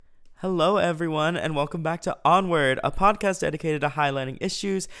Hello, everyone, and welcome back to Onward, a podcast dedicated to highlighting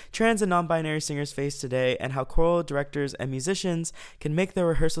issues trans and non-binary singers face today and how choral directors and musicians can make their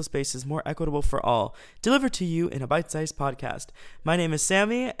rehearsal spaces more equitable for all, delivered to you in a bite-sized podcast. My name is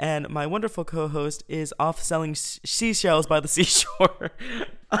Sammy, and my wonderful co-host is off selling seashells by the seashore.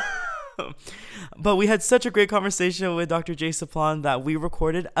 But we had such a great conversation with Dr. Jace Saplan that we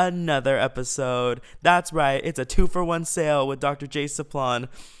recorded another episode. That's right, it's a 2-for-1 sale with Dr. Jace Saplan.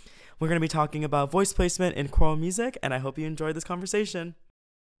 We're going to be talking about voice placement in choral music, and I hope you enjoyed this conversation.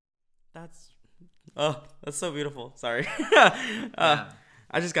 That's so beautiful. Sorry. I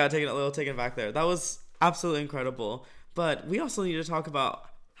just got a little taken back there. That was absolutely incredible. But we also need to talk about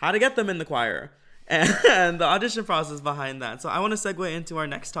how to get them in the choir and the audition process behind that. So I want to segue into our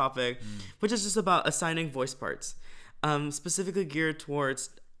next topic, which is just about assigning voice parts, specifically geared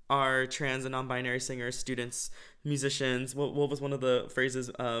towards our trans and non-binary singers, students, musicians. What was one of the phrases?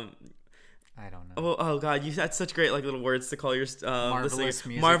 I don't know. Oh God, you had such great little words to call your marvelous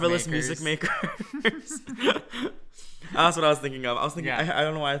music makers. That's what I was thinking of. I was thinking. Yeah. I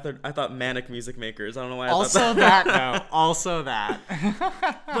don't know why I thought manic music makers. I don't know why. Also that. Also that.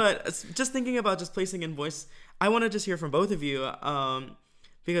 But just thinking about just placing in voice, I want to just hear from both of you.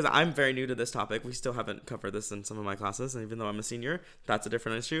 Because I'm very new to this topic. We still haven't covered this in some of my classes, and even though I'm a senior, that's a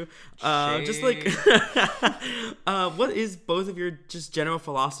different issue. Just like, what is both of your just general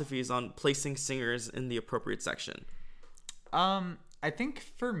philosophies on placing singers in the appropriate section? I think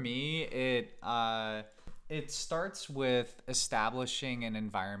for me, it starts with establishing an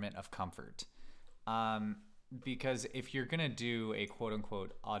environment of comfort. Because if you're gonna do a quote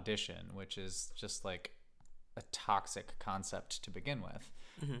unquote audition, which is just like a toxic concept to begin with.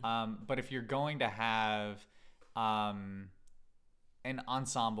 But if you're going to have an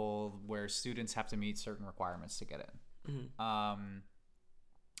ensemble where students have to meet certain requirements to get in,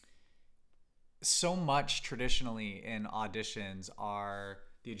 so much traditionally in auditions are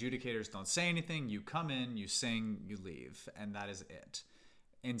the adjudicators don't say anything, you come in, you sing, you leave, and that is it.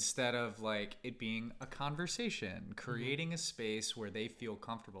 Instead of like it being a conversation, creating a space where they feel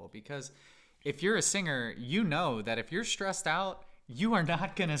comfortable. Because if you're a singer, you know that if you're stressed out, you are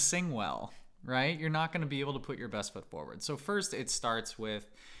not going to sing well, right? You're not going to be able to put your best foot forward. So first, it starts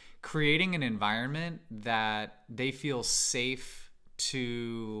with creating an environment that they feel safe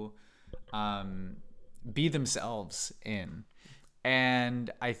to be themselves in.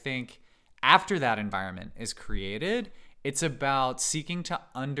 And I think after that environment is created, it's about seeking to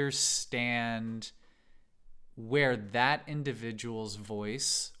understand where that individual's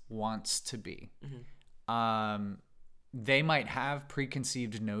voice wants to be. They might have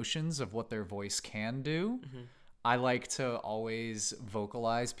preconceived notions of what their voice can do. I like to always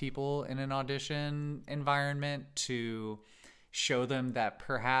vocalize people in an audition environment to show them that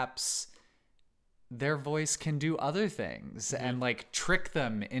perhaps their voice can do other things and like trick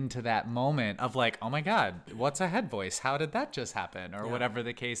them into that moment of like, oh my God, what's a head voice? How did that just happen? Or whatever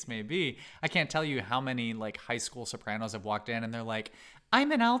the case may be. I can't tell you how many like high school sopranos have walked in and they're like,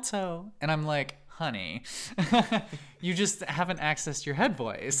 I'm an alto. And I'm like, honey, you just haven't accessed your head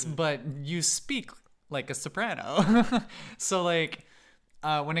voice, but you speak like a soprano. So like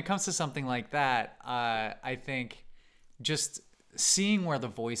when it comes to something like that, I think just seeing where the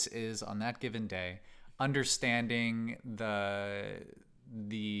voice is on that given day, understanding the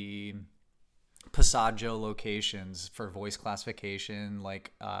passaggio locations for voice classification,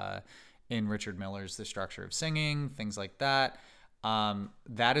 like in Richard Miller's The Structure of Singing, things like that.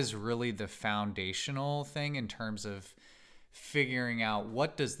 That is really the foundational thing in terms of figuring out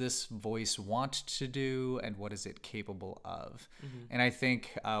what does this voice want to do and what is it capable of. And I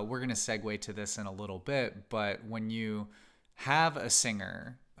think we're going to segue to this in a little bit, but when you have a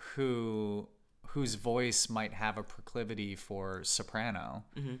singer whose voice might have a proclivity for soprano,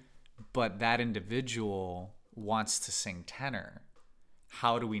 but that individual wants to sing tenor,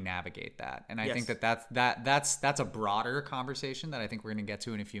 how do we navigate that? And I think that's a broader conversation that I think we're going to get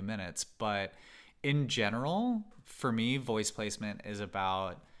to in a few minutes. But in general, for me, voice placement is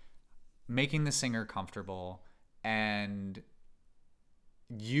about making the singer comfortable and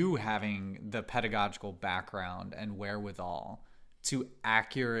you having the pedagogical background and wherewithal to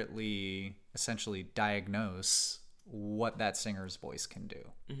accurately, essentially diagnose what that singer's voice can do.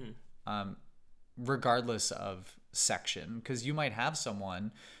 Regardless of section, because you might have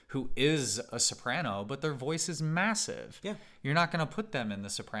someone who is a soprano but their voice is massive. You're not going to put them in the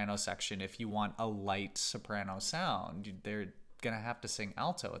soprano section if you want a light soprano sound. They're going to have to sing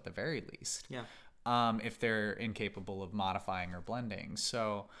alto at the very least, if they're incapable of modifying or blending.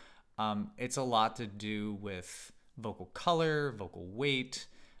 So it's a lot to do with vocal color, vocal weight,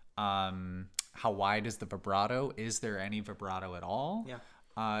 How wide is the vibrato? Is there any vibrato at all?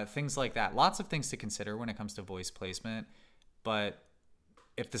 Yeah. Things like that. Lots of things to consider when it comes to voice placement. But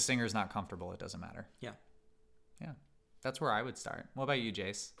if the singer's not comfortable, it doesn't matter. Yeah. Yeah. That's where I would start. What about you,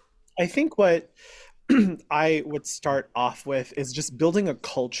 Jace? I think what I would start off with is just building a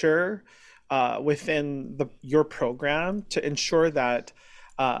culture within your program to ensure that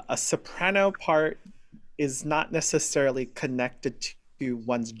a soprano part is not necessarily connected to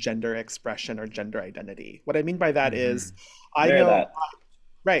one's gender expression or gender identity. What I mean by that is, I Hear know, that.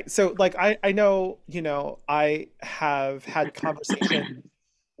 right. So like, I know, I have had conversations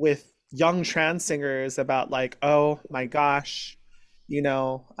with young trans singers about like, oh my gosh, you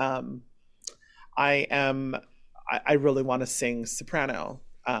know, I am I really want to sing soprano,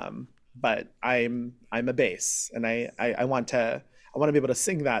 but I'm a bass, and I want to be able to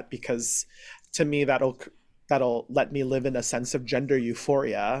sing that because to me that'll let me live in a sense of gender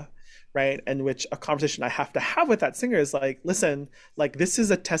euphoria, right? And which a conversation I have to have with that singer is like, listen, like this is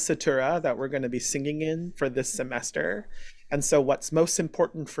a tessitura that we're going to be singing in for this semester, and so what's most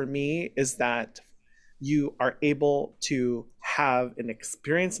important for me is that you are able to have an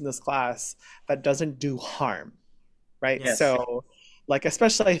experience in this class that doesn't do harm, right? Yes. So, like,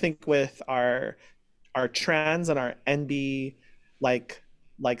 especially I think with our trans and our NB like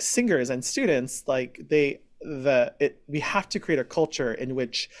singers and students, like we have to create a culture in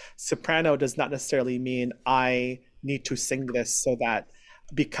which soprano does not necessarily mean I need to sing this so that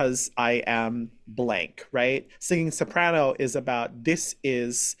because I am blank, right? Singing soprano is about, this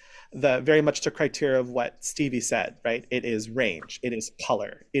is the very much the criteria of what Stevie said, right? It is range, it is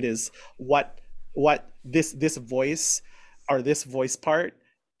color, it is what this voice or this voice part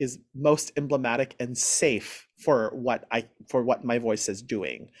is most emblematic and safe for what my voice is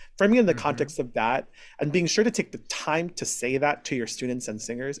doing. For me, in the context of that, and being sure to take the time to say that to your students and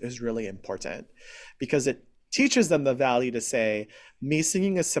singers is really important, because it teaches them the value to say, me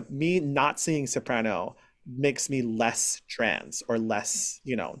not singing soprano makes me less trans or less,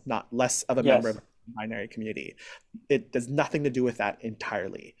 not less of a member of the binary community. It has nothing to do with that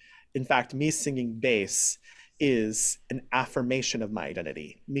entirely. In fact, me singing bass is an affirmation of my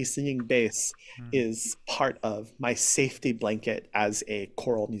identity. Me singing bass is part of my safety blanket as a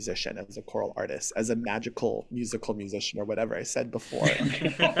choral musician, as a choral artist, as a magical musical musician, or whatever I said before.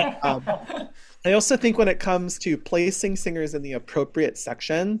 I also think when it comes to placing singers in the appropriate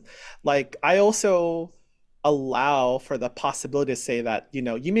section, like I also allow for the possibility to say that,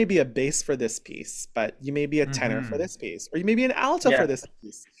 you may be a bass for this piece, but you may be a tenor for this piece, or you may be an alto for this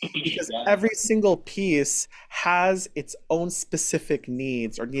piece, because every single piece has its own specific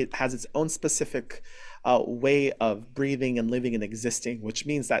needs, or has its own specific way of breathing and living and existing, which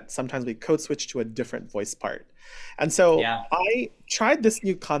means that sometimes we code switch to a different voice part. And so I tried this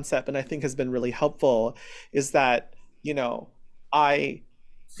new concept, and I think has been really helpful, is that, I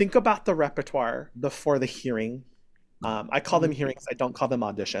think about the repertoire before the hearing. I call them hearings. I don't call them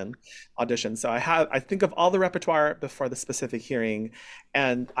auditions. So I think of all the repertoire before the specific hearing,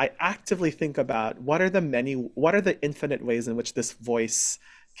 and I actively think about what are the infinite ways in which this voice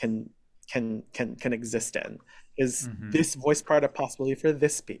can exist in. Is this voice part a possibility for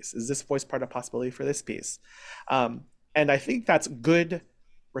this piece? Is this voice part a possibility for this piece? And I think that's good,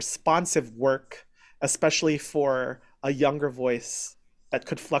 responsive work, especially for a younger voice that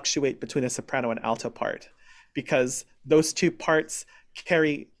could fluctuate between a soprano and alto part, because those two parts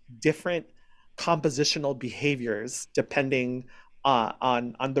carry different compositional behaviors depending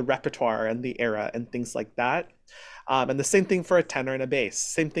on the repertoire and the era and things like that. And the same thing for a tenor and a bass,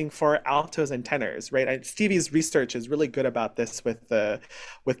 same thing for altos and tenors, right? Stevie's research is really good about this with the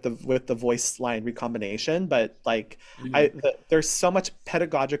voice line recombination, but like there's so much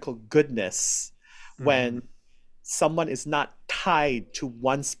pedagogical goodness when someone is not tied to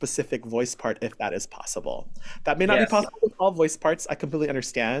one specific voice part, if that is possible. That may not be possible with all voice parts, I completely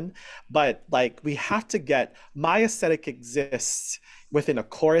understand, but like we have to get, my aesthetic exists within a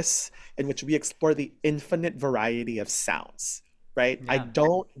chorus in which we explore the infinite variety of sounds, right? I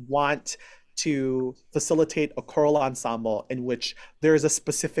don't want to facilitate a choral ensemble in which there is a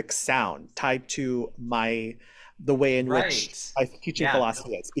specific sound tied to the way in which my teaching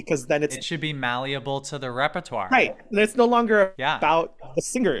philosophy is, because then it should be malleable to the repertoire. Right. And it's no longer about the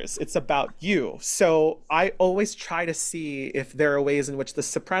singers, it's about you. So I always try to see if there are ways in which the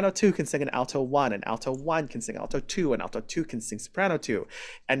soprano 2 can sing an alto 1, and alto 1 can sing alto 2, and alto 2 can sing soprano 2.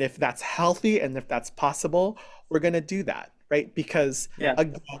 And if that's healthy and if that's possible, we're going to do that, right? Because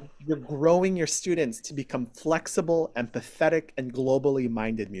again, you're growing your students to become flexible, empathetic, and globally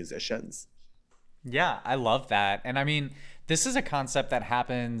minded musicians. Yeah, I love that. And I mean, this is a concept that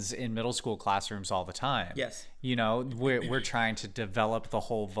happens in middle school classrooms all the time. Yes. You know, we're trying to develop the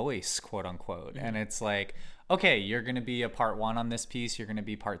whole voice, quote unquote. And it's like, okay, you're going to be a part 1 on this piece. You're going to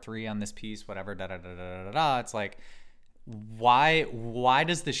be part 3 on this piece, whatever, da, da, da, da, da, da. It's like, why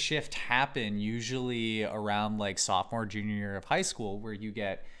does the shift happen usually around like sophomore, junior year of high school, where you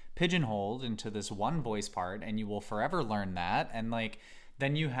get pigeonholed into this one voice part and you will forever learn that? And like,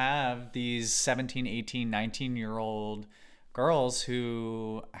 then you have these 17, 18, 19-year-old girls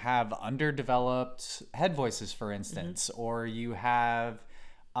who have underdeveloped head voices, for instance, or you have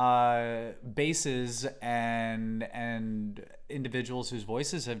basses and individuals whose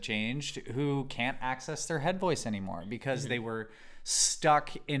voices have changed who can't access their head voice anymore because they were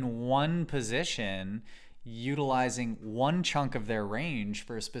stuck in one position, utilizing one chunk of their range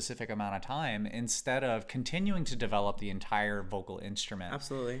for a specific amount of time instead of continuing to develop the entire vocal instrument.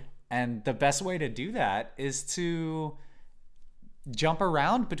 Absolutely. And the best way to do that is to jump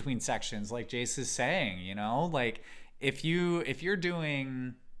around between sections, like Jace is saying. You know, like if you're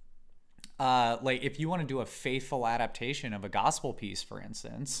doing like if you want to do a faithful adaptation of a gospel piece, for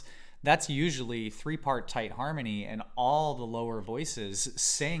instance, that's usually 3-part tight harmony, and all the lower voices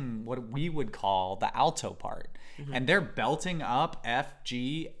sing what we would call the alto part. And they're belting up F,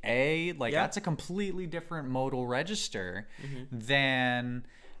 G, A. Like that's a completely different modal register than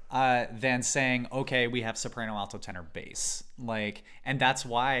saying, okay, we have soprano, alto, tenor, bass. Like, and that's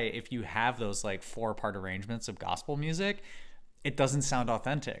why if you have those like 4-part arrangements of gospel music, it doesn't sound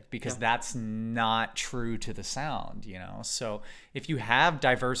authentic because that's not true to the sound, you know? So if you have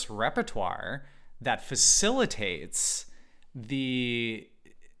diverse repertoire that facilitates the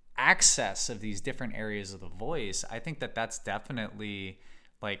access of these different areas of the voice, I think that that's definitely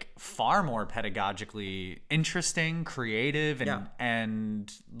like far more pedagogically interesting, creative,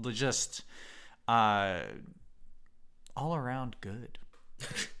 and just all around good.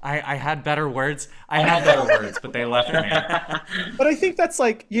 I had better words. But they left me. But I think that's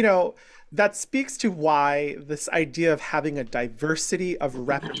like, you know, that speaks to why this idea of having a diversity of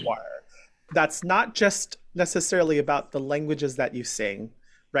repertoire, that's not just necessarily about the languages that you sing,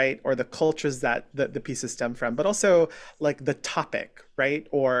 right? Or the cultures that the pieces stem from, but also like the topic, right?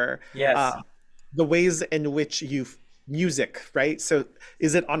 Or the ways in which you music, right? So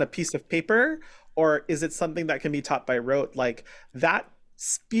is it on a piece of paper or is it something that can be taught by rote? Like that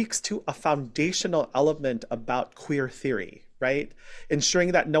speaks to a foundational element about queer theory, right?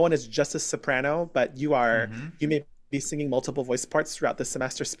 Ensuring that no one is just a soprano, but you may be singing multiple voice parts throughout the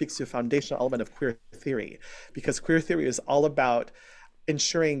semester speaks to a foundational element of queer theory, because queer theory is all about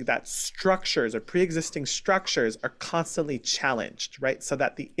ensuring that structures or pre-existing structures are constantly challenged, right? So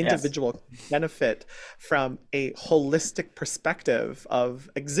that the individual can benefit from a holistic perspective of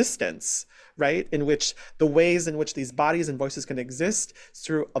existence, right? In which the ways in which these bodies and voices can exist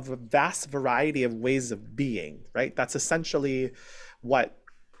through a vast variety of ways of being, right? That's essentially what,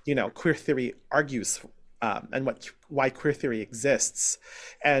 you know, queer theory argues and why queer theory exists.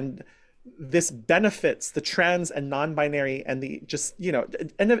 And this benefits the trans and non-binary and the just, you know,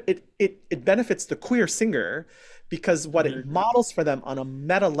 and it benefits the queer singer because what it models for them on a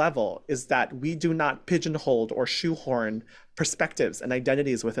meta level is that we do not pigeonhole or shoehorn perspectives and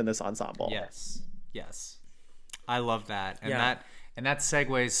identities within this ensemble. Yes. I love that. And that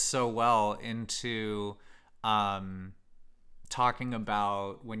segues so well into talking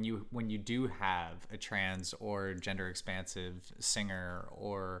about when you do have a trans or gender expansive singer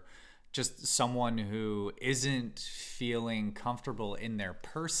or just someone who isn't feeling comfortable in their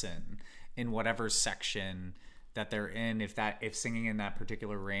person in whatever section that they're in, if singing in that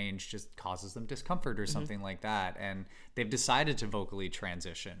particular range just causes them discomfort or something like that, and they've decided to vocally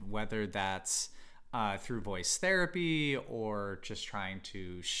transition, whether that's through voice therapy or just trying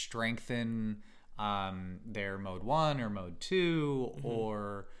to strengthen their mode 1 or mode 2,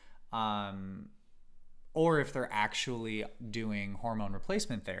 or if they're actually doing hormone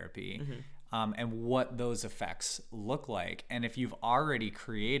replacement therapy, and what those effects look like. And if you've already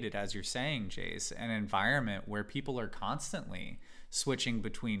created, as you're saying, Jace, an environment where people are constantly switching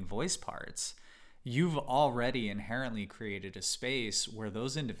between voice parts, you've already inherently created a space where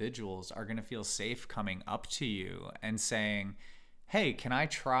those individuals are going to feel safe coming up to you and saying, hey, can I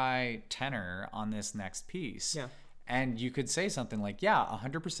try tenor on this next piece? Yeah. And you could say something like, yeah,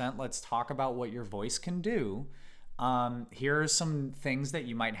 100%, let's talk about what your voice can do. Here are some things that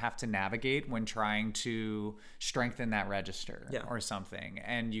you might have to navigate when trying to strengthen that register or something.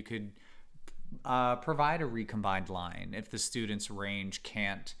 And you could provide a recombined line if the student's range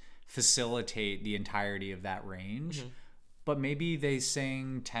can't facilitate the entirety of that range. but maybe they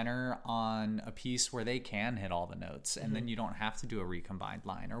sing tenor on a piece where they can hit all the notes, and then you don't have to do a recombined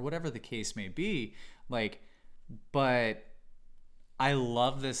line or whatever the case may be. Like, but I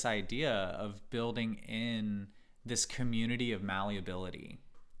love this idea of building in this community of malleability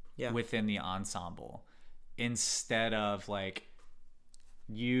within the ensemble, instead of like,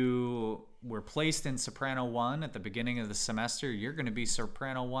 you were placed in soprano 1 at the beginning of the semester, you're going to be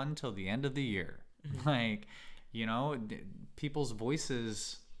soprano 1 till the end of the year. Like, you know, people's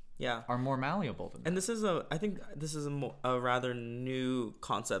voices are more malleable than that. And I think this is a rather new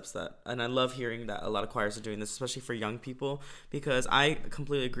concepts and I love hearing that a lot of choirs are doing this, especially for young people, because I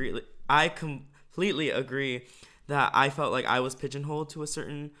completely agree that I felt like I was pigeonholed to a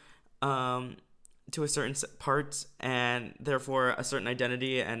certain part, and therefore a certain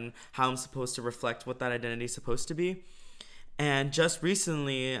identity, and how I'm supposed to reflect what that identity is supposed to be. And just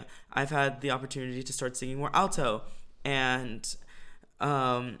recently, I've had the opportunity to start singing more alto, and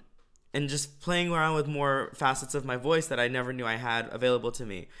just playing around with more facets of my voice that I never knew I had available to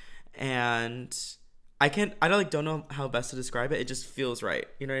me. And I don't know how best to describe it. It just feels right.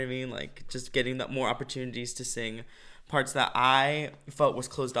 You know what I mean? Like, just getting more opportunities to sing parts that I felt was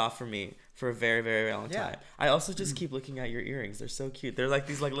closed off for me for a very, very, very long time. I also just keep looking at your earrings. They're so cute. They're like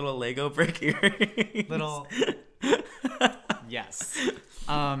these like little Lego brick earrings. Little. Yes.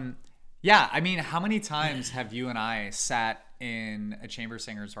 Yeah. I mean, how many times have you and I sat in a chamber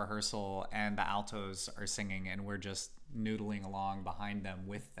singers rehearsal and the altos are singing and we're just noodling along behind them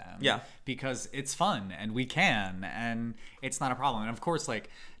with them? Yeah. Because it's fun and we can, and it's not a problem. And of course, like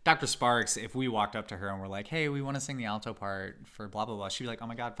Dr. Sparks, if we walked up to her and we're like, hey, we want to sing the alto part for blah, blah, blah, she'd be like, oh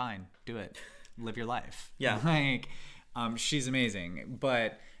my God, fine, do it. Live your life. Yeah. Like, she's amazing.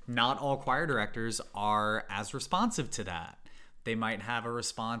 But not all choir directors are as responsive to that. They might have a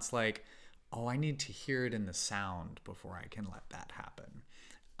response like, oh, I need to hear it in the sound before I can let that happen.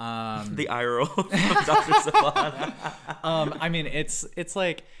 The eye roll from Dr. Saplan. I mean, it's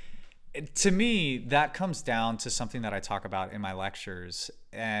like, to me, that comes down to something that I talk about in my lectures,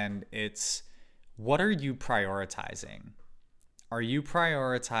 and it's, what are you prioritizing? Are you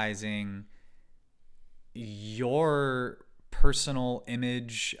prioritizing your personal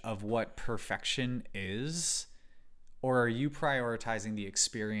image of what perfection is, or are you prioritizing the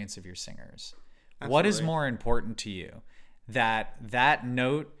experience of your singers? Absolutely. What is more important to you? That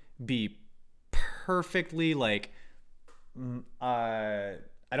note be perfectly like, I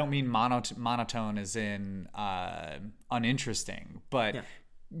don't mean monotone as in uninteresting, but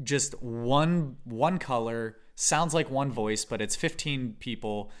just one color, sounds like one voice, but it's 15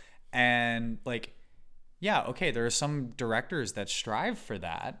 people, and like, yeah, okay, there are some directors that strive for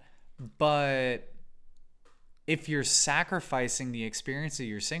that, but if you're sacrificing the experience of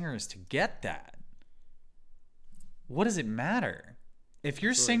your singers to get that, what does it matter? If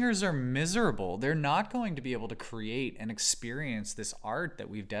your singers are miserable, they're not going to be able to create and experience this art that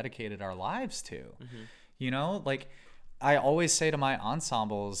we've dedicated our lives to. Mm-hmm. You know, like I always say to my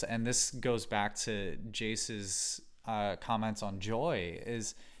ensembles, and this goes back to Jace's comments on joy,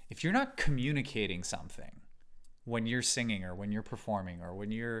 is if you're not communicating something when you're singing or when you're performing or when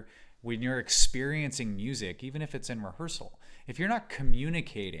you're experiencing music, even if it's in rehearsal, if you're not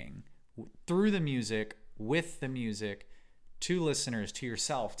communicating through the music, with the music, to listeners, to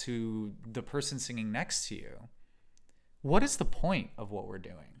yourself, to the person singing next to you, what is the point of what we're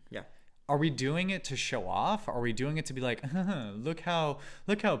doing? Yeah. Are we doing it to show off? Are we doing it to be like, look how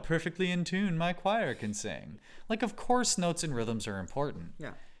perfectly in tune my choir can sing? Like, of course, notes and rhythms are important.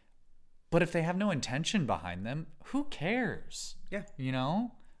 Yeah. But if they have no intention behind them, who cares? Yeah. You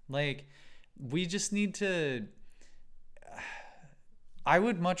know? Like, we just need to... I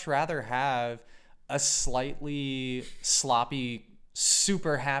would much rather have a slightly sloppy,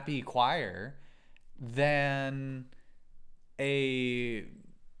 super happy choir than a,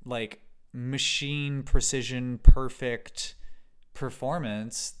 like, machine precision perfect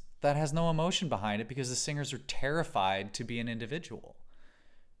performance that has no emotion behind it because the singers are terrified to be an individual.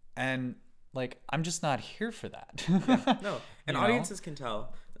 And, like, I'm just not here for that. Yeah, no. And audiences can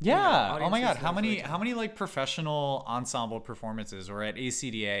tell. Yeah. Oh my God. How many like professional ensemble performances or at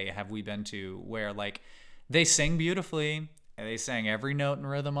ACDA have we been to where like they sing beautifully and they sang every note and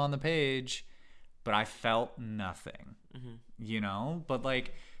rhythm on the page, but I felt nothing, you know? But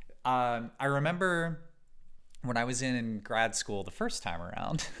like, I remember when I was in grad school the first time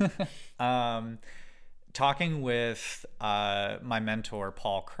around, talking with my mentor,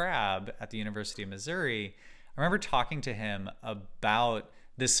 Paul Crabb at the University of Missouri. I remember talking to him about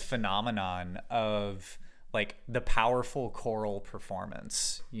this phenomenon of like the powerful choral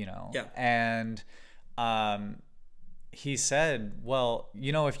performance, you know? Yeah. And he said, well,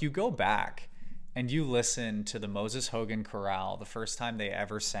 you know, if you go back and you listen to the Moses Hogan Chorale the first time they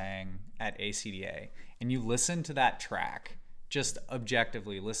ever sang at ACDA, and you listen to that track, just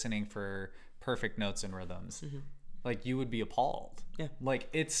objectively listening for perfect notes and rhythms, like you would be appalled. Yeah. Like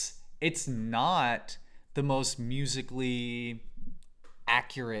it's not the most musically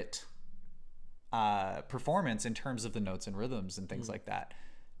accurate performance in terms of the notes and rhythms and things like that.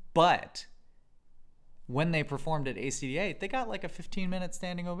 But when they performed at ACDA, they got like a 15-minute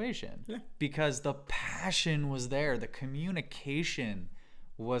standing ovation because the passion was there, the communication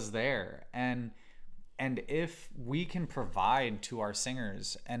was there, and if we can provide to our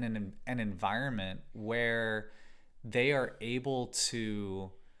singers an environment where they are able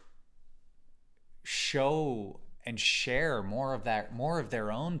to show and share more of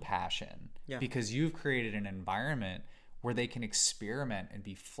their own passion, because you've created an environment where they can experiment and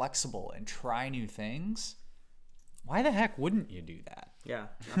be flexible and try new things, why the heck wouldn't you do that? Yeah,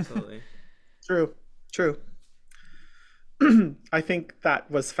 absolutely. True. I think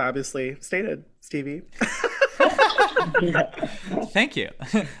that was fabulously stated, Stevie. Thank you.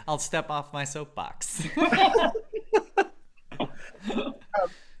 I'll step off my soapbox.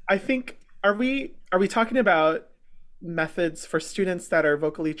 I think, are we talking about methods for students that are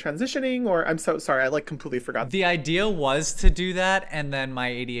vocally transitioning, or I'm so sorry, I like completely forgot. The idea was to do that, and then my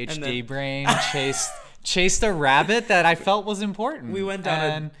ADHD brain chased a rabbit that I felt was important. We went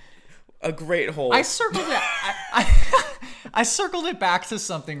down a great hole. I circled it. I circled it back to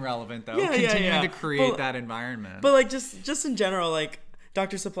something relevant, though. Continuing to create that environment. But like just in general, like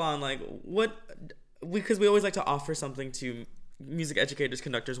Dr. Saplan, like because we always like to offer something to music educators,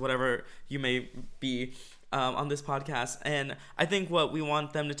 conductors, whatever you may be, on this podcast. And I think what we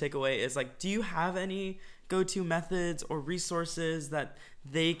want them to take away is like, do you have any go-to methods or resources that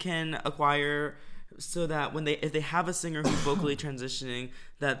they can acquire so that if they have a singer who's vocally transitioning,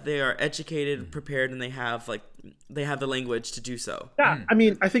 that they are educated, prepared, and they have the language to do so? Yeah, I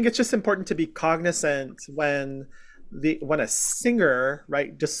mean, I think it's just important to be cognizant when a singer,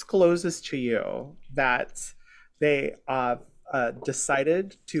 right, discloses to you that they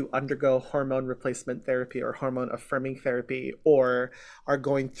decided to undergo hormone replacement therapy or hormone affirming therapy, or are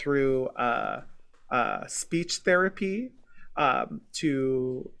going through speech therapy for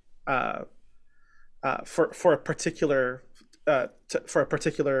a particular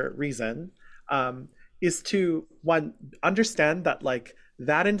reason, is to understand that like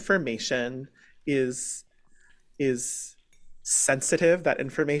that information is sensitive. That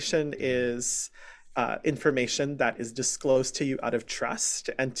information is information that is disclosed to you out of trust,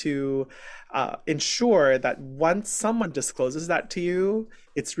 and to ensure that once someone discloses that to you,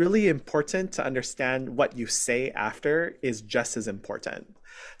 it's really important to understand what you say after is just as important.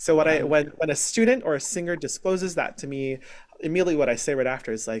 So when a student or a singer discloses that to me, immediately what I say right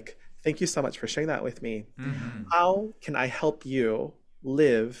after is like, thank you so much for sharing that with me. How can I help you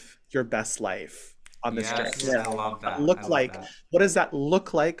live your best life on this journey? I love that. What does that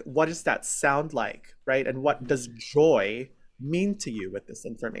look like? What does that sound like, right? And what does joy mean to you with this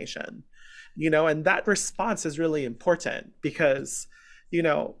information? And that response is really important, because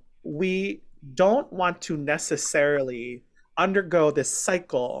we don't want to necessarily undergo this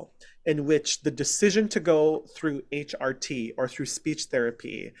cycle in which the decision to go through HRT or through speech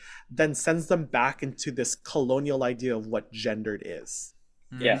therapy then sends them back into this colonial idea of what gendered is.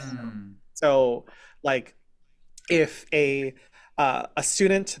 Yes. So like if a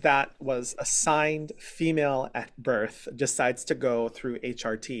student that was assigned female at birth decides to go through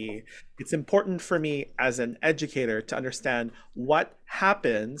HRT, it's important for me as an educator to understand what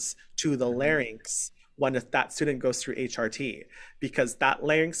happens to the larynx when that student goes through HRT, because that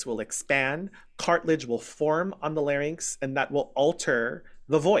larynx will expand, cartilage will form on the larynx, and that will alter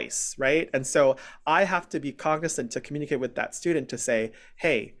the voice, right? And so I have to be cognizant to communicate with that student to say,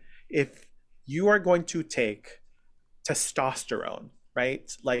 hey, if you are going to take testosterone,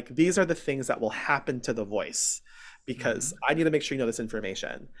 right? Like these are the things that will happen to the voice, because I need to make sure you know this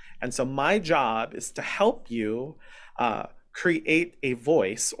information. And so my job is to help you create a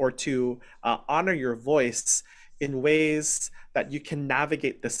voice, or to honor your voice in ways that you can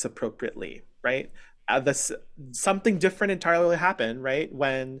navigate this appropriately, right? Something different entirely will happen, right?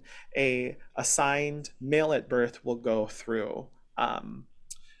 When a assigned male at birth will go through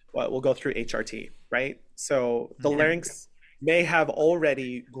HRT, right? So the larynx may have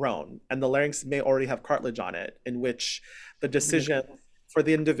already grown, and the larynx may already have cartilage on it, in which the decision for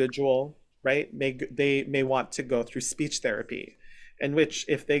the individual, right, they may want to go through speech therapy, in which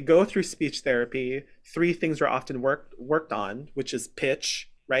if they go through speech therapy, three things are often worked on, which is pitch,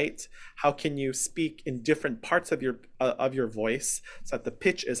 right? How can you speak in different parts of your voice so that the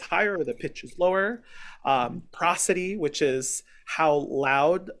pitch is higher or the pitch is lower? Prosody, which is how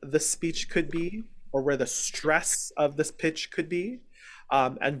loud the speech could be or where the stress of this pitch could be.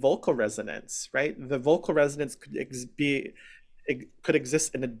 And vocal resonance, right? The vocal resonance could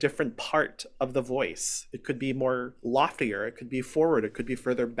exist in a different part of the voice. It could be more loftier, it could be forward, it could be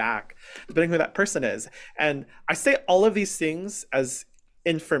further back, depending who that person is. And I say all of these things as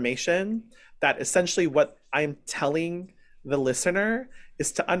information that essentially what I'm telling the listener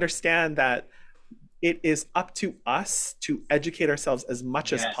is to understand that it is up to us to educate ourselves as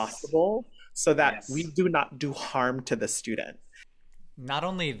much as possible so that we do not do harm to the student. Not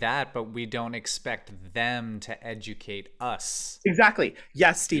only that, but we don't expect them to educate us. Exactly.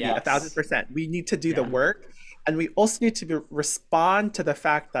 Yes, Stevie, 1,000%. We need to do the work. And we also need to respond to the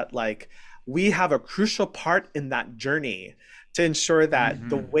fact that, like, we have a crucial part in that journey to ensure that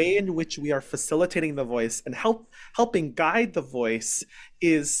the way in which we are facilitating the voice and helping guide the voice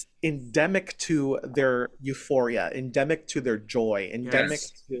is endemic to their euphoria, endemic to their joy, endemic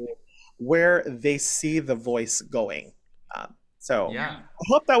to where they see the voice going. So I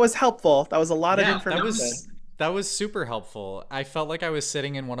hope that was helpful. That was a lot of information. That was super helpful. I felt like I was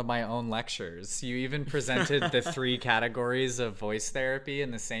sitting in one of my own lectures. You even presented the 3 categories of voice therapy in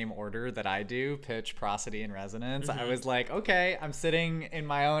the same order that I do: pitch, prosody, and resonance. I was like, okay, I'm sitting in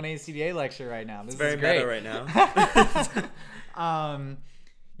my own ACDA lecture right now. This is great. Very meta right now.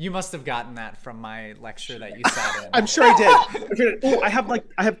 You must have gotten that from my lecture that you sat in. I'm sure I did. Oh, I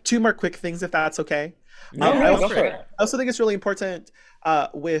have 2 more quick things, if that's okay. I also think it's really important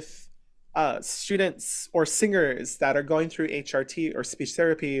with students or singers that are going through HRT or speech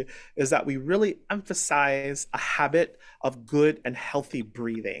therapy is that we really emphasize a habit of good and healthy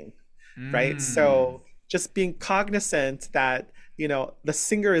breathing, right? So just being cognizant that, you know, the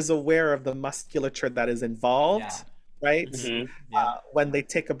singer is aware of the musculature that is involved. Right? When they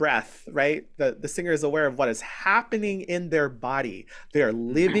take a breath, right? The singer is aware of what is happening in their body. They are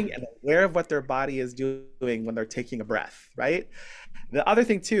living and aware of what their body is doing when they're taking a breath, right? The other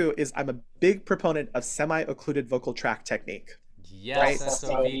thing too is I'm a big proponent of semi-occluded vocal tract technique. Yes, right?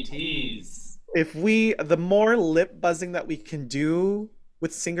 SOVTs. The more lip buzzing that we can do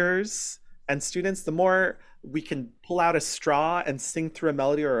with singers and students, the more we can pull out a straw and sing through a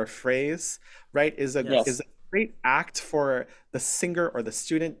melody or a phrase, right? Is a great act for the singer or the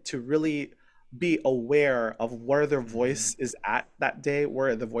student to really be aware of where their voice is at that day,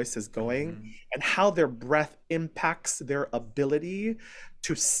 where the voice is going, and how their breath impacts their ability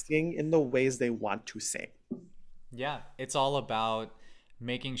to sing in the ways they want to sing. Yeah, it's all about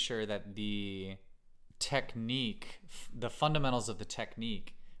making sure that the technique, the fundamentals of the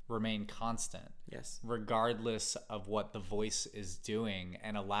technique remain constant. Yes. Regardless of what the voice is doing,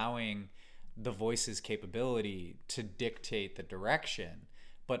 and allowing the voice's capability to dictate the direction,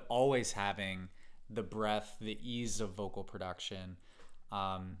 but always having the breath, the ease of vocal production.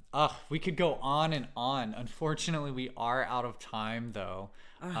 We could go on and on. Unfortunately, we are out of time, though.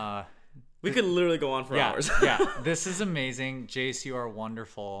 We could literally go on for hours. This is amazing. Jace, you are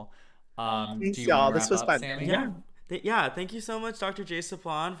wonderful. Thanks, y'all. This was fun. Sammy? Yeah, thank you so much, Dr. Jace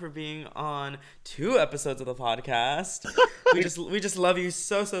Saplan, for being on 2 episodes of the podcast. we just love you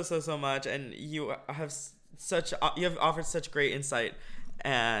so much, and you have offered such great insight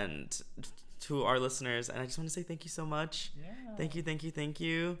and to our listeners, and I just want to say thank you so much. Thank you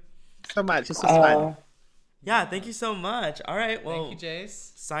so much. This was fun. Yeah, thank you so much. All right, well, thank you,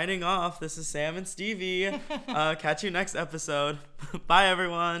 Jace. Signing off. This is Sam and Stevie. Catch you next episode. Bye,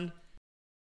 everyone.